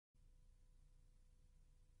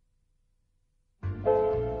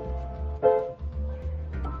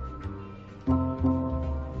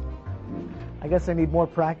guess I need more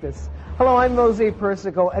practice. Hello, I'm Jose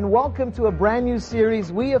Persico, and welcome to a brand new series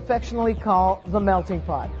we affectionately call The Melting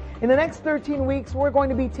Pot. In the next 13 weeks, we're going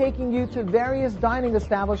to be taking you to various dining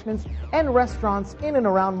establishments and restaurants in and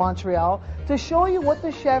around Montreal to show you what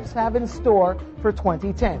the chefs have in store for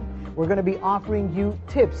 2010. We're going to be offering you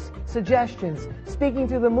tips, suggestions, speaking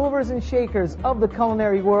to the movers and shakers of the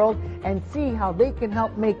culinary world, and see how they can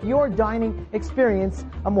help make your dining experience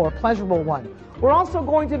a more pleasurable one. We're also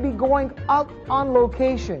going to be going out on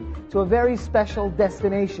location to a very special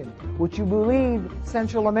destination. Would you believe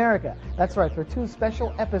Central America? That's right, for 2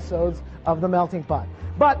 special episodes of The Melting Pot.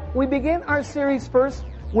 But we begin our series first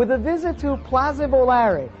with a visit to Plaza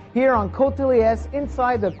Volare here on Côte d'Ivoire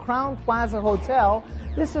inside the Crown Plaza Hotel.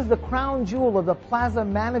 This is the crown jewel of the Plaza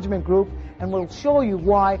Management Group, and we'll show you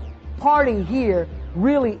why partying here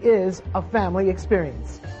really is a family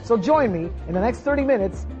experience. So join me in the next 30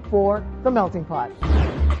 minutes for The Melting Pot.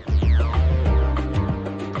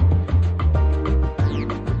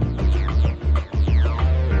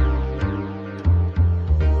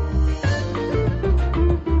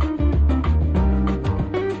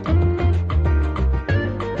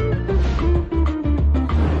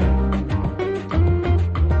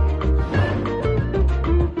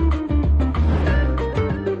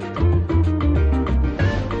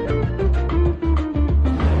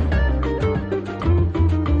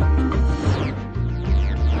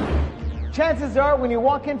 Chances are, when you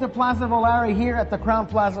walk into Plaza Volare here at the Crown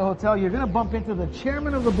Plaza Hotel, you're going to bump into the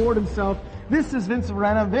chairman of the board himself. This is Vince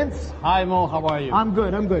Verena. Vince. Hi, Mo. How are you? I'm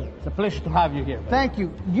good. I'm good. It's a pleasure to have you here. Buddy. Thank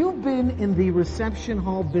you. You've been in the reception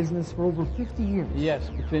hall business for over 50 years. Yes.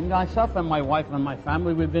 Between myself and my wife and my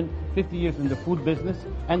family, we've been 50 years in the food business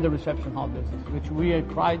and the reception hall business, which we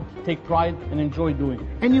take pride and enjoy doing.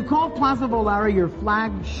 And you call Plaza Volare your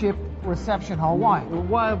flagship reception hall. Why?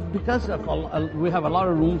 Well, because we have a lot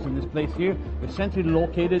of rooms in this place here. We're centrally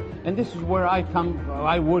located, and this is where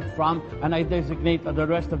I work from, and I designate the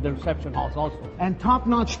rest of the reception halls also. And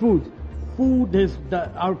top-notch food. Food is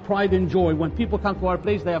our pride and joy. When people come to our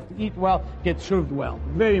place, they have to eat well, get served well.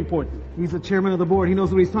 Very important. He's the chairman of the board. He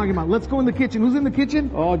knows what he's talking about. Let's go in the kitchen. Who's in the kitchen?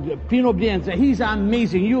 Oh, Pino Brienza. He's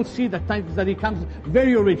amazing. You'll see the times that he comes.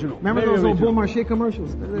 Very original. Remember very those original. old Beaumarchais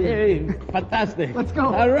commercials? Yeah, fantastic. Let's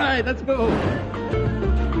go. All right, let's go.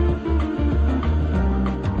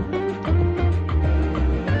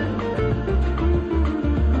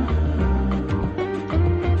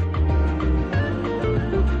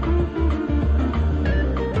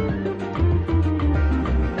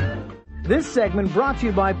 This segment brought to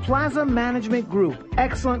you by Plaza Management Group.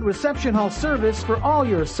 Excellent reception hall service for all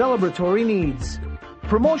your celebratory needs.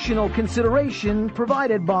 Promotional consideration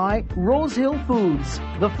provided by Rose Hill Foods,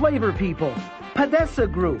 The Flavor People, Padessa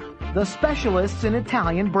Group, the specialists in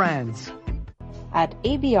Italian brands. At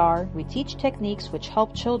ABR, we teach techniques which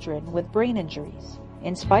help children with brain injuries.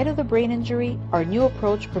 In spite of the brain injury, our new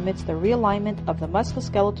approach permits the realignment of the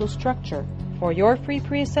musculoskeletal structure. For your free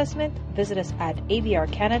pre-assessment, visit us at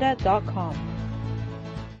abrcanada.com.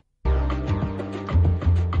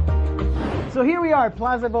 So here we are,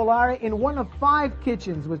 Plaza Volare, in one of 5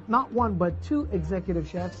 kitchens with not one but 2 executive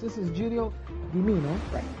chefs. This is Giulio di Minno,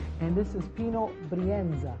 right, and this is Pino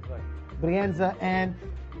Brienza. Right. Brienza, and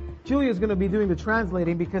Giulio's going to be doing the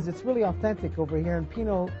translating because it's really authentic over here, and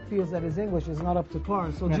Pino feels that his English is not up to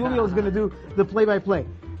par. So Giulio's going to do the play-by-play.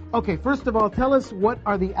 Okay, first of all, tell us what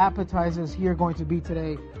are the appetizers here going to be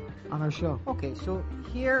today on our show? Okay, so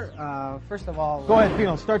here, first of all... Go ahead,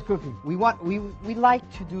 Pino, start cooking. We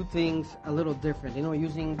like to do things a little different, you know,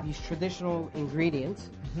 using these traditional ingredients.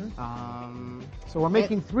 Mm-hmm. So we're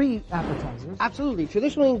making 3 appetizers. Absolutely.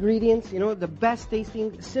 Traditional ingredients, you know, the best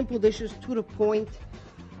tasting, simple dishes, to the point.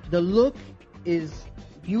 The look is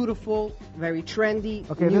beautiful, very trendy.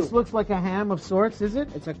 Okay, new. This looks like a ham of sorts, is it?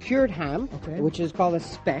 It's a cured ham, okay, which is called a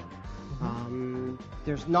speck.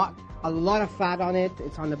 There's not a lot of fat on it.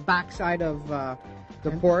 It's on the backside of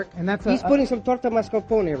the pork. And that's he's putting some torta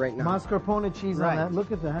mascarpone right now. Mascarpone cheese on that.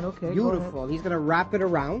 Look at that. Okay. Beautiful. He's going to wrap it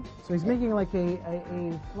around. So he's making like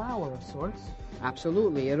a flower of sorts.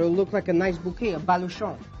 Absolutely. It'll look like a nice bouquet, a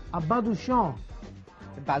baluchon. A baluchon.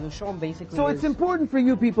 The baluchon basically So it's important for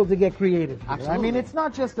you people to get creative here. Absolutely. I mean, it's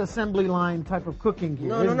not just assembly line type of cooking here.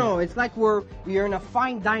 No. It's like we're in a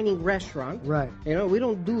fine dining restaurant. Right. You know, we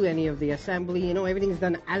don't do any of the assembly. You know, everything's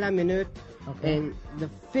done à la minute. Okay. And the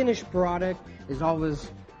finished product is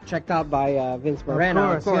always checked out by Vince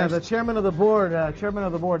Moreno. Of course. Yeah, the chairman of the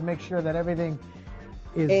board makes sure that everything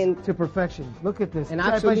is to perfection. Look at this. And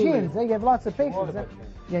absolutely. You have lots of patience.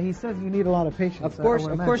 Yeah, he says you need a lot of patience. Of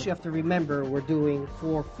course, you have to remember we're doing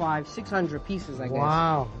 400, 500, 600 pieces, I guess.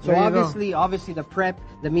 Wow. So obviously the prep,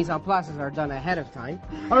 the mise en places are done ahead of time.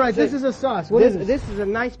 All right, So this is a sauce. What is this? This is a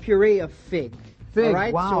nice puree of fig. Fig. All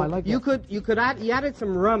right? Wow, so I like you that. could added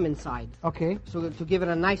some rum inside. Okay. So to give it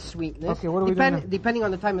a nice sweetness. Okay, what are we doing now? Depending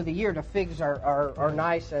on the time of the year, the figs are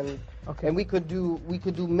nice and we could do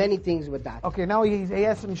many things with that. Okay, now he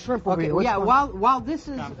has some shrimp over here. Yeah, while this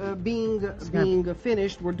is being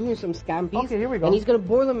finished, we're doing some scampis. Okay, here we go. And he's going to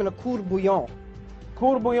boil them in a court bouillon.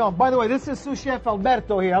 Court bouillon. By the way, this is sous chef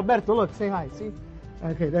Alberto here. Alberto, look, say hi. See?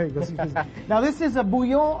 Okay, there you go. Now this is a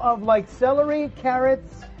bouillon of like celery,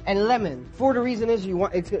 carrots, and lemon. For the reason is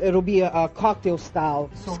it'll be a cocktail style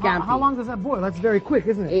scampi. How long does that boil? That's very quick,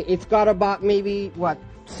 isn't it? It's got about maybe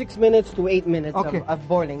 6 minutes to 8 minutes of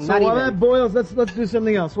boiling. So while that boils, let's do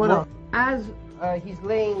something else. What else? As he's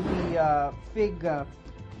laying the fig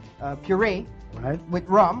puree with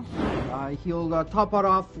rum, he'll top it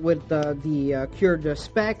off with the cured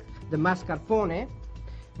speck, the mascarpone,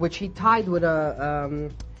 which he tied with a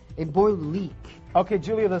boiled leek. Okay,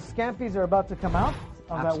 Giulio, the scampis are about to come out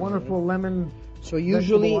of that wonderful lemon. So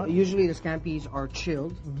usually the scampis are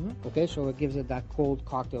chilled. Okay, so it gives it that cold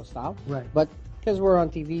cocktail style. Right. But because we're on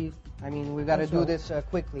TV, I mean, we've got to do this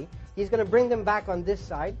quickly. He's going to bring them back on this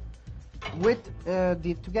side with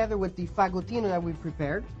together with the fagottino that we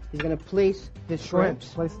prepared. He's going to place his shrimps.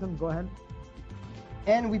 Place them. Go ahead.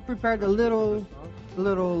 And we prepared a little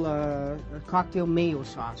cocktail mayo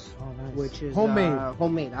sauce, which is homemade.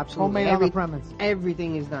 Homemade, absolutely. Homemade on the premise.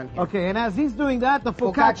 Everything is done here. Okay, and as he's doing that, the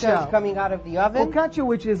focaccia is coming out of the oven. Focaccia,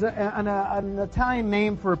 which is an Italian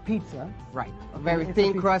name for pizza. Right. A very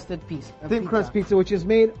thin crusted pizza. Thin crust pizza, which is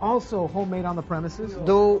made also homemade on the premises.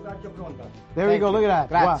 There you go. Look at that.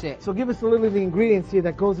 Grazie. Wow. So give us literally the ingredients here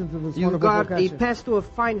that goes into this wonderful focaccia. You've got a pesto of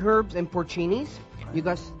fine herbs and porcinis. You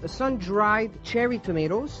got sun-dried cherry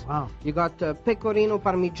tomatoes. Wow. You got pecorino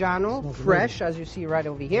parmigiano, fresh, as you see right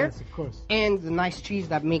over here. Yes, of course. And the nice cheese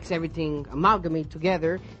that makes everything amalgamate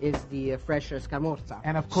together is the fresh scamorza.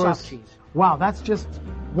 And of course, soft cheese. Wow, that's just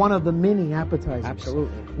one of the mini appetizers.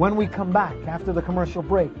 Absolutely. When we come back after the commercial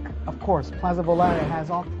break, of course, Plaza Volare has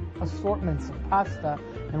all assortments of pasta,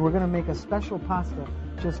 and we're going to make a special pasta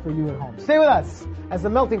just for you at home. Stay with us as the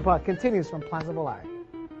melting pot continues from Plaza Volare.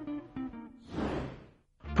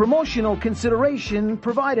 Promotional consideration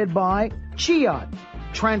provided by Chiat,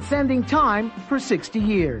 transcending time for 60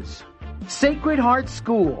 years. Sacred Heart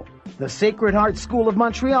School, the Sacred Heart School of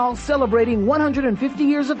Montreal, celebrating 150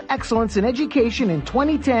 years of excellence in education in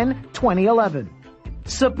 2010-2011.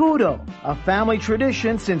 Saputo, a family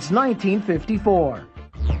tradition since 1954.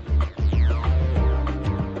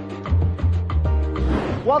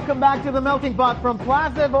 Welcome back to the Melting Pot from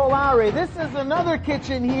Plaza Volare. This is another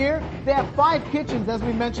kitchen here. They have 5 kitchens, as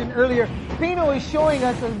we mentioned earlier. Pino is showing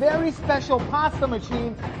us a very special pasta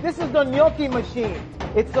machine. This is the gnocchi machine.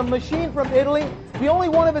 It's a machine from Italy, the only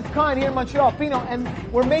one of its kind here in Montreal. Pino, and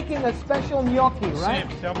we're making a special gnocchi, right?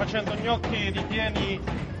 Sì, stiamo facendo gnocchi ripieni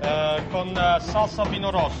con salsa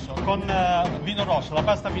vino rosso, la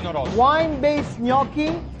pasta vino rosso. Wine-based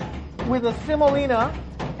gnocchi with a semolina.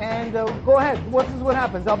 And go ahead, what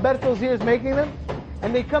happens? Alberto's here is making them,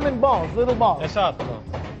 and they come in balls, little balls. Esatto.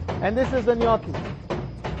 And this is the gnocchi.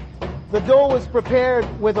 The dough was prepared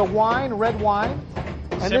with a wine, red wine.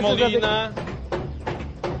 And semolina.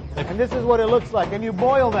 And this is what it looks like. And you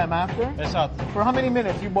boil them after? Esatto. For how many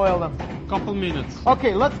minutes you boil them? Couple minutes.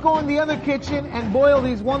 Okay, let's go in the other kitchen and boil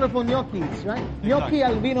these wonderful gnocchis, right? Exactly. Gnocchi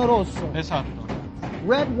al vino rosso. Esatto.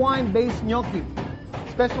 Red wine-based gnocchi.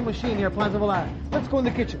 Special machine here at Plaza Volare. Let's go in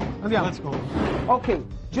the kitchen. Andiamo. Let's go. Okay,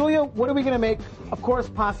 Giulio, what are we going to make? Of course,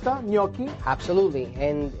 pasta, gnocchi. Absolutely,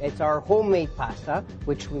 and it's our homemade pasta,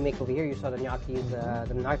 which we make over here. You saw the gnocchi,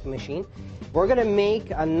 the gnocchi machine. We're going to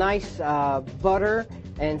make a nice butter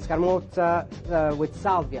and scamorza with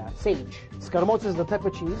salvia, sage. Scamorza is the type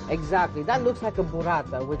of cheese? Exactly. That looks like a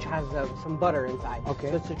burrata, which has some butter inside. Okay.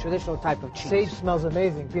 So it's a traditional type of cheese. Sage smells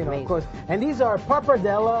amazing, Pino, of course. And these are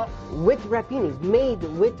pappardelle. With rapinis, made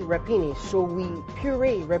with rapinis. So we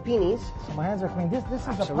puree rapinis. So my hands are clean. This is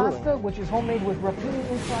a pasta which is homemade with rapini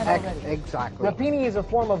inside already. Exactly. Rapini is a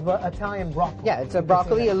form of Italian broccoli. Yeah, it's a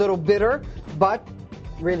broccoli, a little bitter, but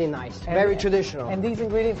really nice. Very traditional. And these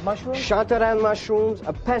ingredients, mushrooms? Chanterelle mushrooms,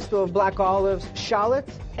 a pesto of black olives,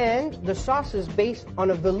 shallots, and the sauce is based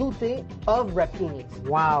on a veloute of rapini.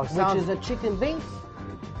 Wow. Which is a chicken base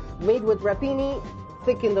made with rapini,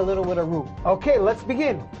 thickened a little with a roux. Okay, let's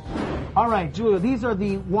begin. All right, Giulio, these are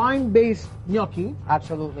the wine-based gnocchi,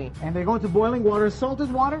 Absolutely. and they're going to boiling water,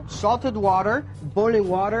 salted water? Salted water, boiling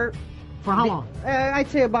water. For how long? I'd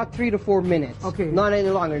say about 3 to 4 minutes. Okay. Not any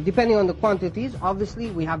longer. Depending on the quantities,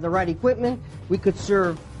 obviously, we have the right equipment. We could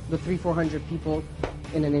serve the 300-400 people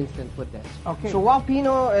in an instant with this. Okay. So while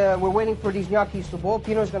Pino, we're waiting for these gnocchis to boil,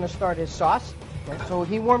 Pino's going to start his sauce. Okay. So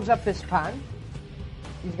he warms up his pan.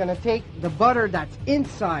 He's going to take the butter that's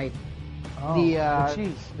inside the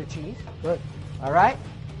cheese. The cheese. Good. All right.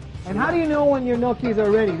 And how do you know when your gnocchis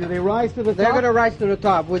are ready? Do they rise to the top? They're going to rise to the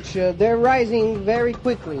top, which they're rising very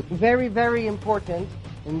quickly. Very, very important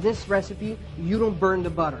in this recipe, you don't burn the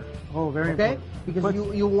butter. Oh, very okay? important.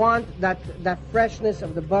 Because you want that freshness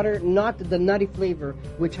of the butter, not the nutty flavor,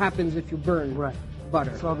 which happens if you burn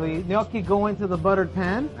butter. So the gnocchi go into the buttered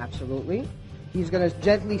pan. Absolutely. He's going to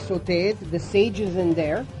gently saute it. The sage is in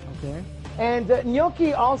there. Okay. And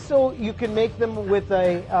gnocchi also, you can make them with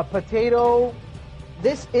a potato.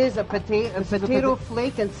 This is a potato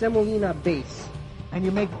flake and semolina base. And you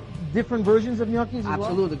make different versions of gnocchis as well?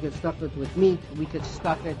 Absolutely. We could stuff it with meat. We could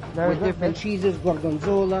stuff it Very with good. different cheeses,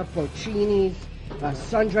 gorgonzola, porcinis,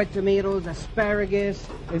 sun-dried tomatoes, asparagus.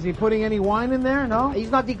 Is he putting any wine in there? No? He's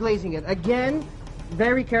not deglazing it. Again,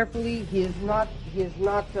 very carefully, he is not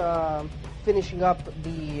finishing up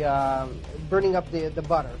the, burning up the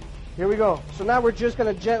butter. Here we go. So now we're just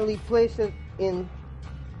going to gently place it in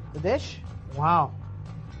the dish. Wow.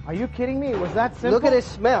 Are you kidding me? Was that simple? Look at his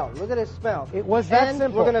smell. Look at his smell. It was that and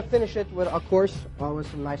simple. We're going to finish it with, of course, always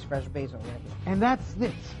some nice fresh basil. Right? And that's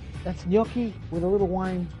this. That's gnocchi with a little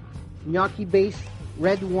wine. Gnocchi base,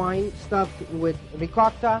 red wine stuffed with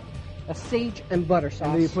ricotta, a sage, and butter sauce.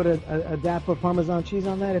 And do you put a dap of Parmesan cheese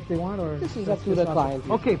on that if they want? Or This is that's up to just the optional? client.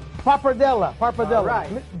 Okay, pappardella. All right.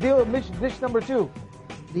 Dish number 2.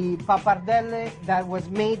 The pappardelle that was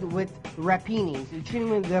made with rapinis, il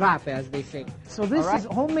cinema di rape, as they say. So this All right. is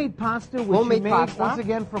homemade pasta, which Homemade you made pasta. once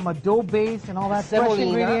again from a dough base and all that fresh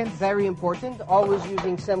Semolina, ingredients. very important. Always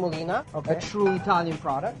using semolina, Okay. a true Italian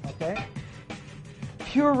product. Okay.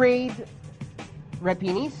 Pureed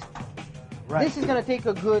rapinis. Right. This is going to take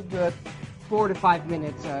a good 4 to 5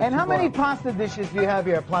 minutes. And how many pasta dishes do you have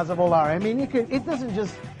here at Plaza Volare? I mean,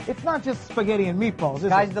 it's not just spaghetti and meatballs, is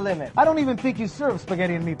Sky's it? the limit. I don't even think you serve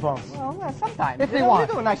spaghetti and meatballs. Well, sometimes. If they want.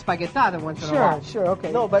 We do a nice spaghettata once in a while. Sure,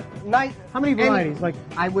 okay. No, but nice. How many varieties? Like,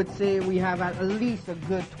 I would say we have at least a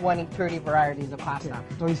good 20, 30 varieties of pasta.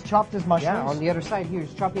 so he's chopped his mushrooms. Yeah, on the other side here,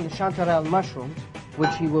 he's chopping the chanterelle mushrooms,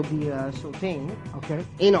 which he will be sauteing Okay.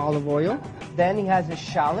 in olive oil. Then he has his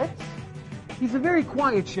shallots. He's a very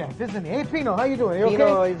quiet chef, isn't he? Hey, Pino, how you doing? You Pino,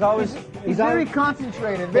 okay? he's always- He's very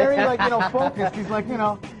concentrated, very focused. He's like,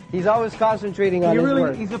 He's always concentrating on his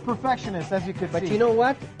work. he's a perfectionist, as you could see. But you know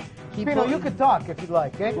what? Pino, you could talk if you'd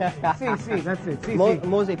like, eh? See, that's it. See.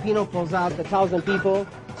 Mose Pino pulls out 1,000 people,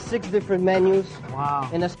 6 different menus. Wow.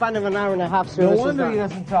 In a span of an hour and a half No service. wonder he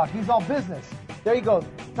doesn't talk. He's all business. There you go.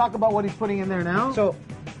 Talk about what he's putting in there now. So,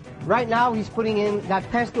 right now he's putting in that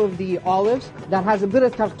pesto of the olives that has a bit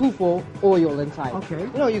of tartufo oil inside. Okay.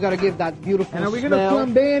 You know, you got to give that beautiful and are we smell.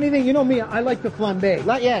 going to flambe anything? You know me, I like to flambe.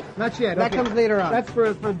 Not yet. Not yet. That okay. comes later on. That's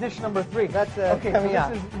for dish number 3. That's okay. coming So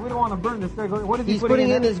out. we don't want to burn this. What is he He's putting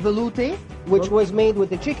in there? his veloute, which was made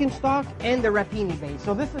with the chicken stock and the rapini base.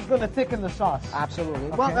 So this is going to thicken the sauce. Absolutely.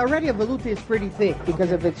 Okay. Well, already a veloute is pretty thick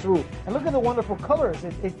because of its root. And look at the wonderful colors.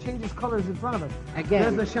 It changes colors in front of us.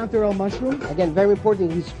 Again. There's the chanterelle mushrooms. Again, very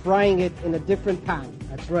important, he's frying it in a different pan.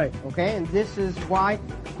 That's right. Okay, and this is why,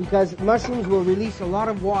 because mushrooms will release a lot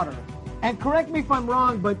of water. And correct me if I'm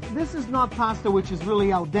wrong, but this is not pasta which is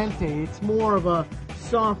really al dente. It's more of a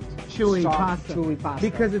soft, chewy pasta.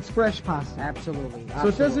 Because it's fresh pasta. Absolutely. So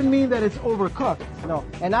it doesn't mean that it's overcooked. No.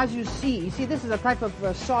 And as you see, this is a type of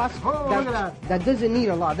sauce look at that doesn't need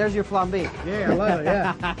a lot. There's your flambe. Yeah, I love it,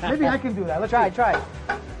 yeah. Maybe I can do that. Let's Try.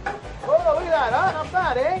 Oh, look at that, huh? Not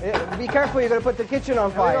bad, eh? Be careful, you're going to put the kitchen on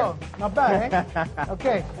There we fire. go. Not bad, eh?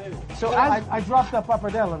 Okay. So I dropped the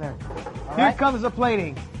pappardelle there. Here right. comes the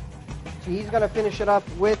plating. So he's going to finish it up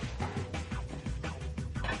with,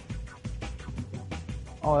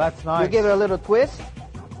 Oh, that's nice. you give it a little twist.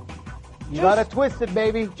 You gotta twist it,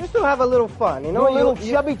 baby. Just to have a little fun, you know? Do a little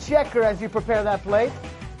chubby checker as you prepare that plate.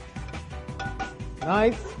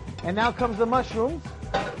 Nice. And now comes the mushrooms.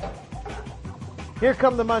 Here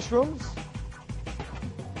come the mushrooms.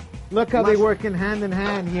 Look how they work in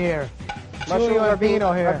hand here. Mushrooms Giulio are and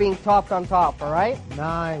Pino here. being topped on top, all right?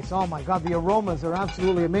 Nice. Oh my God, the aromas are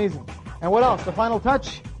absolutely amazing. And what else? The final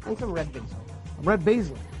touch? And some red basil. Red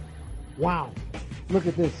basil. Wow. Look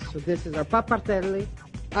at this. So this is our pappardelle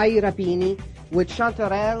ai rapini. with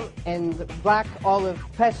chanterelle and black olive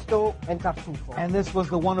pesto and tartufo. And this was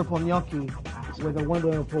the wonderful gnocchi with a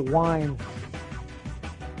wonderful wine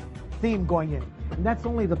theme going in. And that's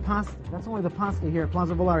only the pasta. That's only the pasta here at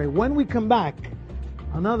Plaza Volare. When we come back,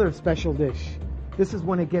 another special dish. This is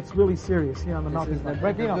when it gets really serious here on the melting pot.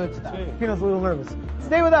 Right, Pino? Good stuff. Pino's a little nervous.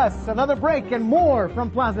 Stay with us. Another break and more from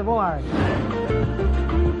Plaza Volare.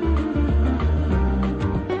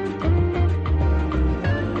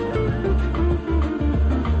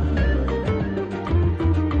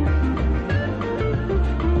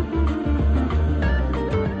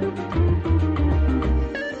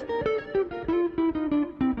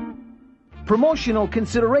 Promotional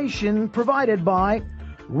consideration provided by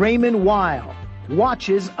Raymond Weil,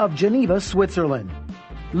 Watches of Geneva, Switzerland.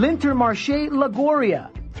 L'Intermarché Lagoria,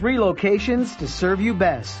 3 locations to serve you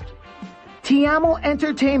best. Ti Amo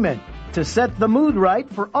Entertainment, to set the mood right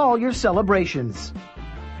for all your celebrations.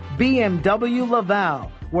 BMW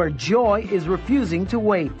Laval, where joy is refusing to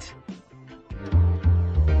wait.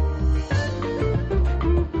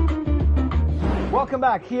 Welcome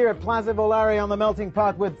back here at Plaza Volare on the Melting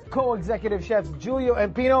Pot with co-executive chefs Giulio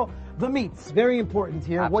and Pino. The meats, very important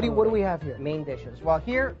here. What do we have here? Main dishes. Well,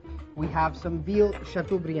 here we have some veal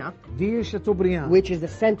Chateaubriand. Veal Chateaubriand. Which is the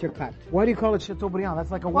center cut. Why do you call it Chateaubriand?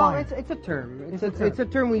 That's like a Well, wine. it's a term. It's a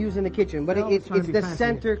term we use in the kitchen, but it's trying to be the fancy.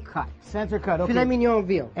 center cut. Center cut, okay. Filet mignon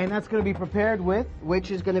veal. And that's going to be prepared with?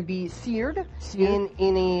 Which is going to be seared in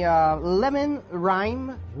a lemon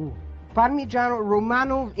rime. Ooh. Parmigiano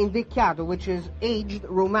Romano Invecchiato, which is aged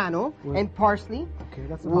Romano, and parsley. Okay,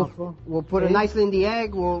 that's a mouthful. We'll put it nicely in the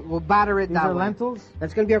egg. We'll batter it These that are way. lentils?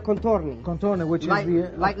 That's going to be our contorni. Contorno, which is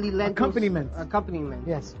the lightly lentils. accompaniment. Accompaniment.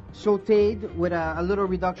 Yes. Sautéed with a little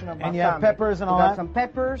reduction of balsamic. And you have peppers and all we got that? some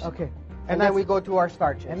peppers. Okay. And then we go to our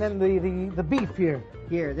starches. And then the beef here.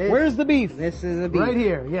 Here. Where's the beef? This is the beef. Right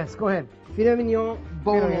here. Yes, go ahead. Filet mignon,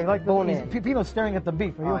 bone in. Like bone in. Pino's staring at the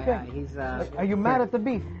beef. Are you okay? Yeah, he's, Are you mad at the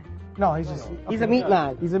beef? No, he's just... He's a meat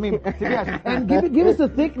man. He's a meat man. And give us the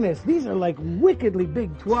thickness. These are like wickedly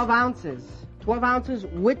big. 12 ounces. 12 ounces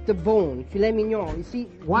with the bone. Filet mignon. You see...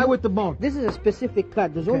 Why with the bone? This is a specific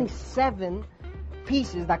cut. There's only 7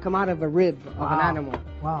 pieces that come out of a rib of an animal.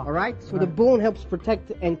 Wow. All right? So the bone helps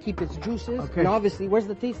protect and keep its juices. Okay. And obviously, where's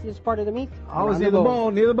the tastiest part of the meat? Always near the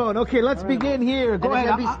bone. Near the bone. Okay, let's begin here. Go ahead.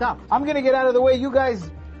 It's gonna be stuffed. I'm going to get out of the way. You guys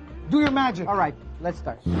do your magic. All right. Let's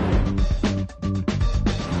start.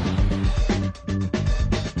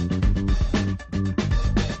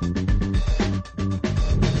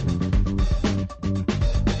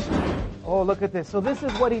 Oh, look at this. So this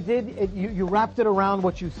is what he did. You wrapped it around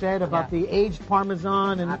what you said about the aged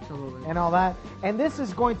Parmesan and all that. And this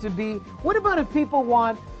is going to be, what about if people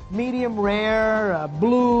want medium rare,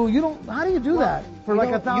 blue? How do you do that for like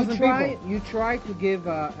 1,000 people? You try to give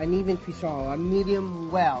an even cuisson, a medium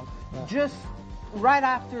well. Just right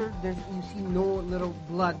after you see no little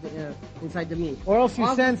blood inside the meat. Or else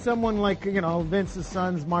you send someone like, Vince's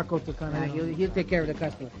sons, Marco, to kind of... He'll take care of the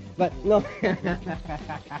customer. But no.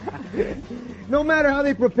 No matter how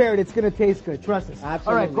they prepare it, it's going to taste good. Trust us.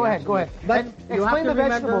 Absolutely. All right, go ahead. But explain the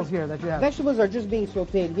vegetables here that you have. Vegetables are just being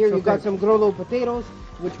sauteed. Here you've got some grollo potatoes,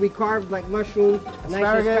 which we carved like mushrooms,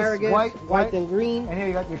 nice asparagus, white and green. And here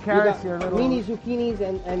you got your carrots, your little... mini zucchinis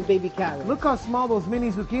and baby carrots. Look how small those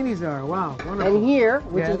mini zucchinis are. Wow, wonderful. And here,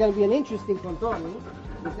 which is going to be an interesting contorni,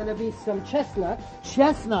 is going to be some chestnuts.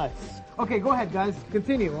 Chestnuts. Okay, go ahead, guys.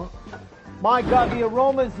 Continue. My God, the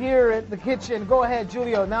aromas here at the kitchen. Go ahead,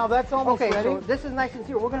 Giulio. Now that's almost ready. So this is nice and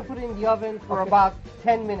seared. We're going to put it in the oven for about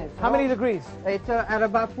 10 minutes. How many degrees? It's at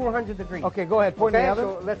about 400 degrees. Okay, go ahead. Put it in the oven.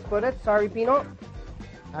 So let's put it. Sorry, Pino.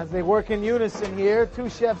 As they work in unison here, 2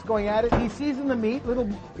 chefs going at it. He seasoned the meat, little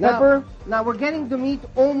pepper. Now we're getting the meat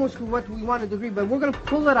almost to what we want a degree, but we're going to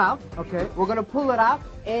pull it out. Okay. We're going to pull it out,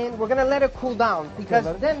 and we're going to let it cool down,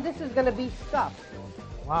 because then this is going to be stuffed.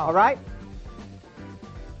 Wow. All right?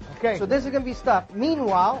 Okay. So this is going to be stuffed.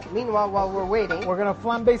 Meanwhile, while we're waiting, we're going to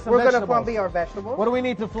flambe some vegetables. We're going to flambe our vegetables. What do we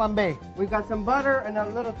need to flambe? We've got some butter and a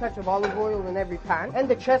little touch of olive oil in every pan. And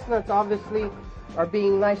the chestnuts, obviously, are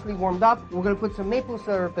being nicely warmed up. We're going to put some maple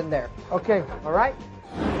syrup in there. Okay. All right?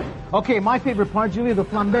 Okay, my favorite part, Julie, the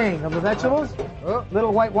flambeing of the vegetables.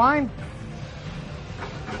 Little white wine.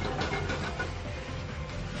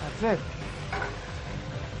 That's it.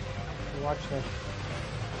 Watch this.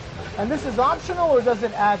 And this is optional, or does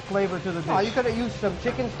it add flavor to the dish? Oh, you could have used some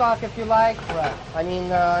chicken stock if you like. Right. I mean,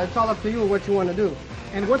 it's all up to you what you want to do.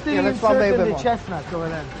 And what did he insert in the chestnuts over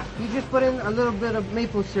there? He just put in a little bit of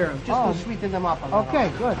maple syrup, just to sweeten them up a little.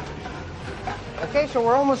 Okay, good. Okay, so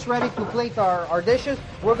we're almost ready to plate our dishes.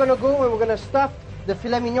 We're going to go and we're going to stuff the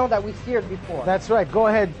filet mignon that we seared before. That's right. Go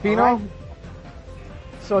ahead, Pino. Right.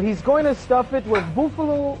 So he's going to stuff it with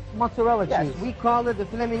buffalo mozzarella Yes, cheese. we call it the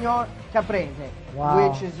filet mignon caprese, Wow.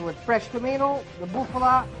 which is with fresh tomato, the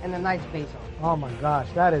bufala, and a nice basil. Oh my gosh,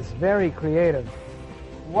 that is very creative.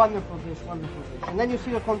 Wonderful dish, wonderful dish. And then you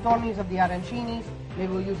see the contornis of the arancinis.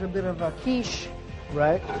 Maybe we'll use a bit of a quiche.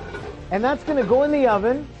 Right. And that's going to go in the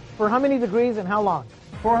oven for how many degrees and how long?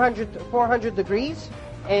 400 degrees,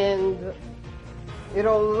 and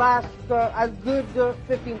it'll last a good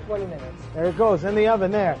 15, 20 minutes. There it goes, in the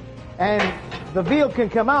oven there. And the veal can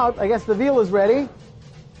come out. I guess the veal is ready.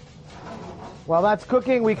 While that's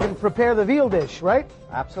cooking, we can prepare the veal dish, right?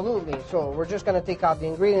 Absolutely. So we're just going to take out the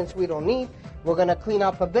ingredients we don't need. We're going to clean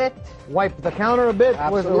up a bit. Wipe the counter a bit with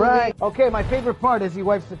a Absolutely. rag. Okay, my favorite part as he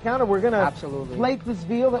wipes the counter, we're going to Absolutely. plate this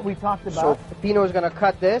veal that we talked So about. Pino is going to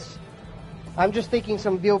cut this. I'm just taking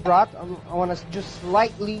some veal broth. I want to just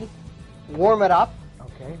slightly warm it up.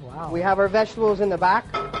 Okay, wow. We have our vegetables in the back.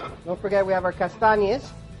 Don't forget we have our castañas.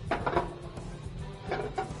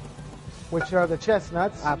 Which are the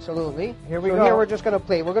chestnuts. Absolutely. Here we so go. Here we're just going to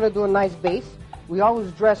plate. We're going to do a nice base. We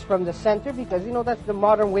always dress from the center because, you know, that's the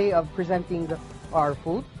modern way of presenting our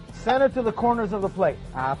food. Center to the corners of the plate.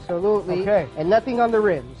 Absolutely. Okay. And nothing on the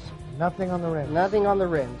rims. Nothing on the rim. Nothing on the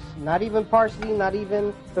rims. Not even parsley, not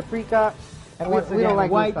even paprika. And we, once we again, don't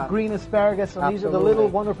like white, this stuff. green asparagus. And these are the Absolutely. little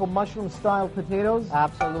wonderful mushroom-style potatoes.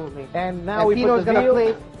 Absolutely. And now And we Pino's put the veal.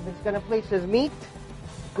 going to place his meat.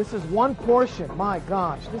 This is one portion. My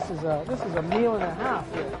gosh, this is a meal and a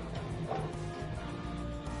half here.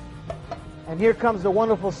 And here comes the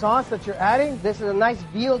wonderful sauce that you're adding. This is a nice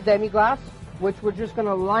veal demi-glace, which we're just going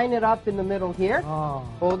to line it up in the middle here. Oh,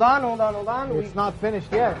 Hold on, hold on, hold on. it's not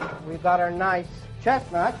finished yet. We've got our nice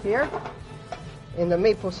chestnut here in the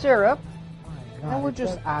maple syrup. My God, And we'll it's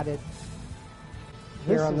just like- add it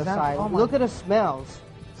This here on is the that- side. oh my- Look at the smells.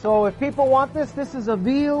 So if people want this is a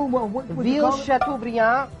veal. What would you Veal call it?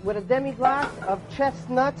 Chateaubriand with a demi-glace of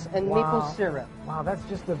chestnuts and maple syrup. Wow, that's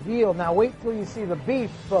just the veal. Now wait till you see the beef,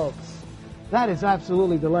 folks. That is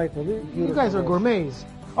absolutely delightful. You guys are gourmets.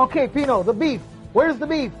 Okay, Pino, the beef. Where's the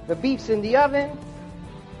beef? The beef's in the oven.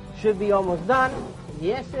 Should be almost done.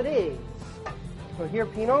 Yes, it is. So here,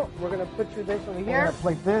 Pino, we're going to put you this over here. Here,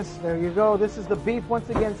 like this. There you go. This is the beef, once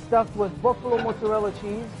again, stuffed with buffalo mozzarella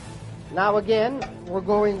cheese. Now again, we're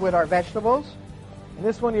going with our vegetables. And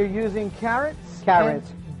this one you're using carrots. Carrots.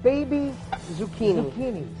 And baby Zucchini.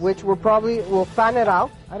 zucchinis. Which we'll fan it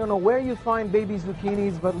out. I don't know where you find baby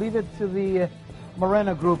zucchinis, but leave it to the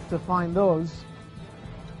Morena group to find those.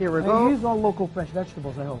 Here we And go. you use all local fresh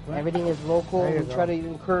vegetables, I hope, right? Everything is local. There you We go. try to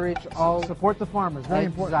encourage all. Support the farmers. Very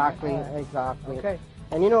important. Exactly, All right. exactly. Okay.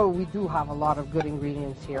 And you know, we do have a lot of good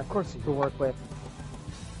ingredients here. Of course you to work with.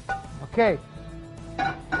 Okay.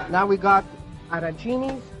 Now we got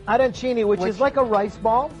arancinis, Arancini, which is like a rice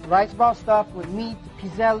ball. rice ball stuffed with meat,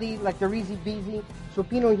 piselli, like the Rizzi Bizzi. So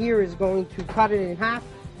Pino here is going to cut it in half,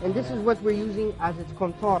 and this is what we're using as its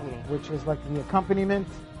contorni. Which is like the accompaniment.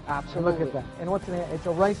 Absolutely. Look at that. And what's in it? It's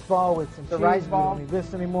a rice ball with some It's a cheese. rice We ball. don't need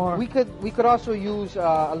this anymore. We could also use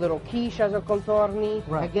a little quiche as a contorni.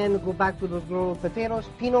 Right. Again, go back to those little potatoes.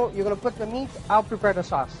 Pino, you're going to put the meat. I'll prepare the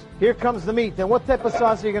sauce. Here comes the meat. And what type of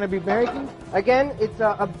sauce are you going to be making? Again, it's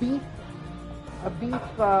a beef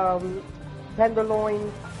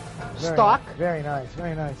tenderloin stock, Very nice.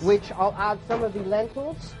 Very nice. which I'll add some of the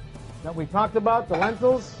lentils. That we talked about, the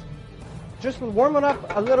lentils. Just warm it up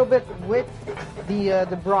a little bit with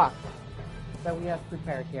the broth that we have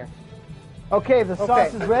prepared here. Okay, the Okay.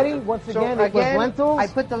 sauce is ready. Once So again, it was lentils. I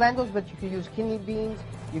put the lentils, but you could use kidney beans.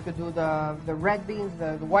 You could do the red beans,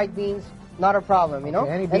 the white beans. Not a problem, you know.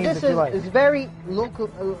 Okay, any and beans this that you like. is very local,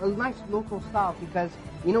 a nice local style because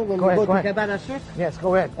you know when Go you ahead, go go to ahead. Cabana Sucre Yes,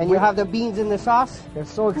 go ahead. and you have the beans in the sauce. They're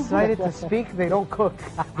so excited to speak, they don't cook.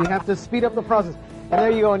 We have to speed up the process. And there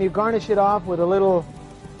you go, and you garnish it off with a little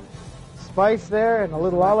spice there and a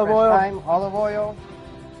little olive Fresh oil. thyme, olive oil,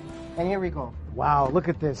 and here we go. Wow, look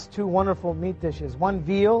at this. Two wonderful meat dishes. One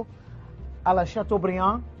veal à la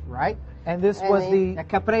Chateaubriand, Right. and this And was a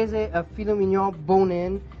caprese, a filet mignon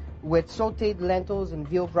bone-in with sautéed lentils and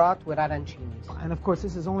veal broth with arancinis. and of course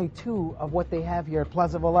this is only two of what they have here at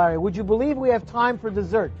Plaza Volare. Would you believe we have time for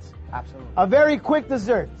desserts? Absolutely. A very quick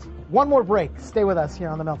dessert. One more break. Stay with us here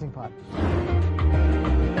on the Melting Pot.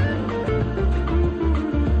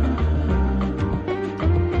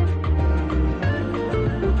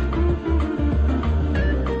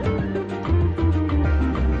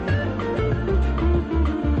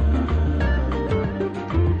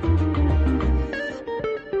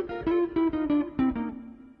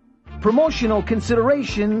 Promotional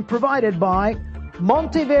consideration provided by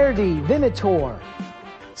Monteverdi Venator,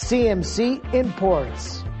 CMC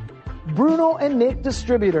Imports, Bruno and Nick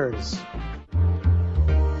Distributors.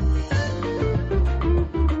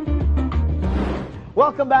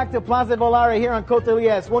 Welcome back to Plaza Volare here on Côte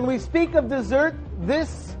d'Ivoire. When we speak of dessert,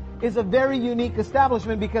 this is a very unique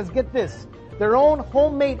establishment because get this, their own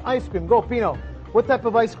homemade ice cream. Go, Pino. What type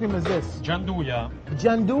of ice cream is this? Gianduia.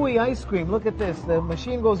 Gianduia ice cream. Look at this. The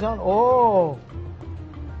machine goes on. Oh.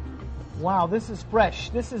 Wow, this is fresh.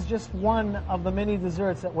 This is just one of the many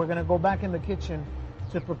desserts that we're going to go back in the kitchen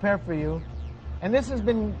to prepare for you. And this has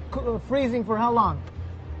been freezing for how long?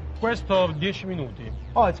 Questo 10 minuti.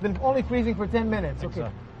 Oh, it's been only freezing for 10 minutes. Okay.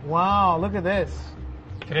 Exactly. Wow, look at this.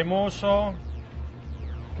 Cremoso.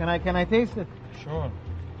 Can I taste it? Sure.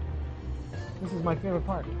 This is my favorite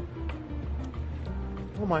part.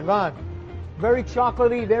 Oh my God. Very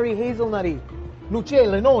chocolatey, very hazelnutty.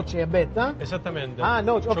 Nucelle, noce, I bet, huh? Esattamente. Ah,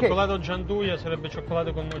 noce, okay. Cioccolato Gianduia sarebbe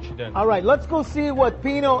cioccolato con noci dentro. All right, let's go see what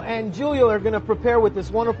Pino and Giulio are going to prepare with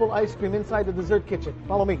this wonderful ice cream inside the dessert kitchen.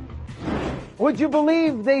 Follow me. Would you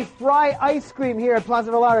believe they fry ice cream here at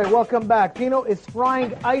Plaza Volare? Welcome back. Pino is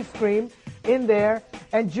frying ice cream in there.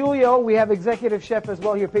 And Giulio, we have executive chef as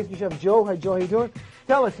well here, pastry chef Joe. Hi, Joe, how you doing?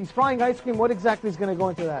 Tell us, he's frying ice cream. What exactly is going to go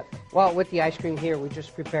into that? Well, with the ice cream here, we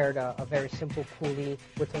just prepared a very simple coulis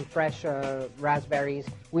with some fresh raspberries.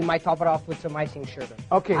 We might top it off with some icing sugar.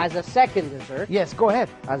 Okay. As a second dessert. Yes, go ahead.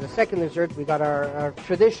 As a second dessert, we got our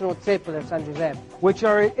traditional zeppe del San Giuseppe. Which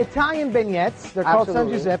are Italian beignets. They're called San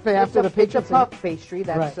Giuseppe after the picture. It's a puff pastry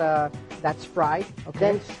that's Right. that's fried, Okay.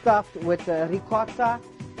 then stuffed with ricotta,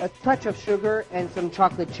 a touch of sugar, and some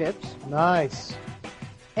chocolate chips. Nice.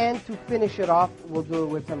 And to finish it off, we'll do it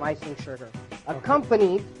with some icing sugar.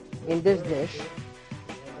 Accompanied in this dish,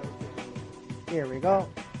 here we go.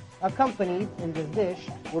 Accompanied in this dish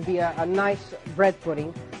will be a nice bread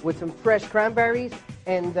pudding with some fresh cranberries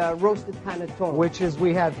and roasted panettone. Which is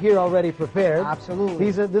we have here already prepared.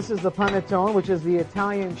 Absolutely. This is the panettone, which is the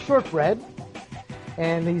Italian shortbread.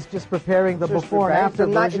 And he's just preparing the Just before and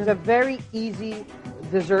prepared. after version. It's a very easy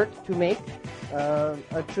dessert to make.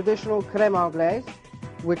 A traditional crème anglaise,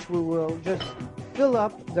 which we will just fill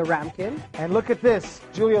up the ramekin. And look at this,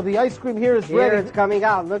 Giulio, the ice cream here is Here ready. it's coming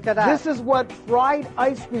out. Look at that. This is what fried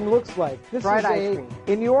ice cream looks like. This Fried is ice cream.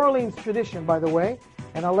 a New Orleans tradition, by the way.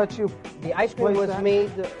 And I'll let you. The ice cream place was that.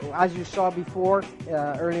 made, as you saw before,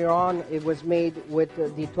 earlier on, it was made with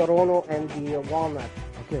the Torono and the walnut,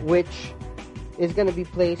 Okay. which is going to be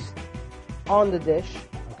placed on the dish,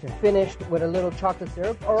 Okay. finished with a little chocolate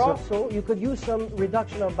syrup, or So- also you could use some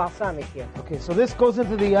reduction of balsamic here. Okay, so this goes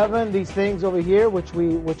into the oven, these things over here, which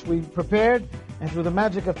we prepared. And through the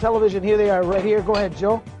magic of television, here they are right here. Go ahead,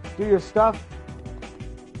 Joe. Do your stuff.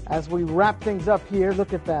 As we wrap things up here,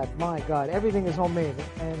 look at that. My God, everything is homemade.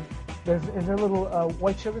 And is there a little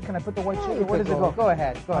white sugar? Can I put the white sugar? Where does it go? Go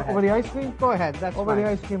ahead. Go ahead. Over the ice cream? Go ahead. That's Over fine. the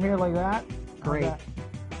ice cream here like that. Great. Like that.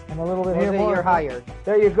 And a little bit Jose, here more. you're hired.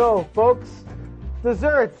 There you go, folks.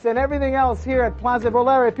 Desserts and everything else here at Plaza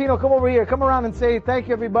Volare. Pino, come over here. Come around and say thank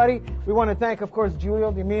you, everybody. We want to thank, of course,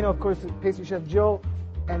 Giulio, Minno, of course, pastry chef Joe,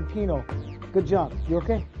 and Pino. Good job. You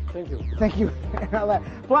okay? Thank you. Thank you.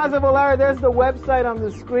 Plaza Volare, there's the website on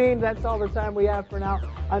the screen. That's all the time we have for now.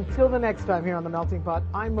 Until the next time here on The Melting Pot,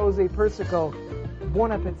 I'm Jose Persico.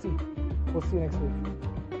 Buon appetit. We'll see you next week.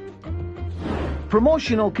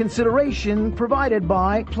 Promotional consideration provided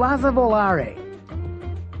by Plaza Volare.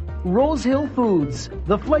 Rose Hill Foods,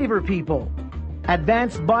 The Flavor People.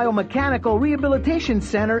 Advanced Biomechanical Rehabilitation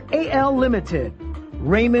Center, AL Limited.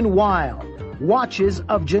 Raymond Weil, Watches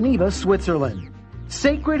of Geneva, Switzerland.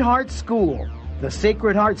 Sacred Heart School, the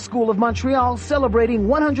Sacred Heart School of Montreal, celebrating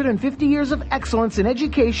 150 years of excellence in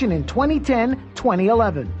education in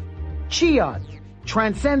 2010-2011. Chiat,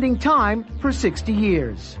 transcending time for 60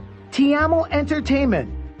 years. Tiamo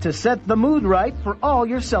Entertainment, to set the mood right for all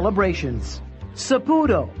your celebrations.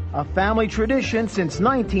 Saputo, a family tradition since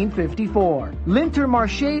 1954.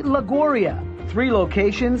 L'Intermarché Lagoria, 3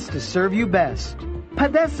 locations to serve you best.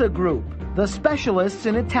 Padessa Group, the specialists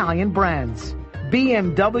in Italian brands.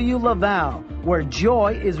 BMW Laval, where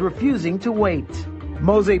joy is refusing to wait.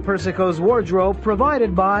 Mose Persico's wardrobe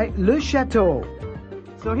provided by Le Chateau.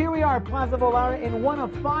 So here we are, Plaza Volare, in one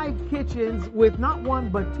of 5 kitchens with not one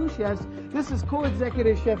but 2 chefs. This is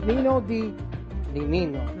co-executive chef Minno di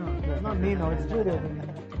Minno. No, it's not Minno, it's Giulio.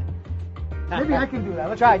 Maybe I can do that.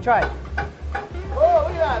 Let's Try. Oh,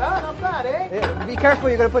 look at that, huh? Not bad, eh? Be careful,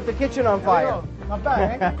 you're going to put the kitchen on There we fire. go. Not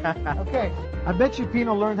bad, eh? Okay. I bet you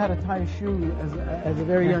Pino learned how to tie a shoe as a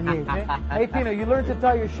very young age, eh? Hey, Pino, you learned to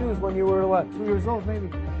tie your shoes when you were, what, 2 years old,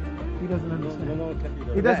 maybe? He doesn't understand.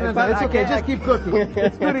 He doesn't understand. It's okay, just keep cooking.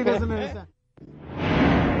 It's good he doesn't understand.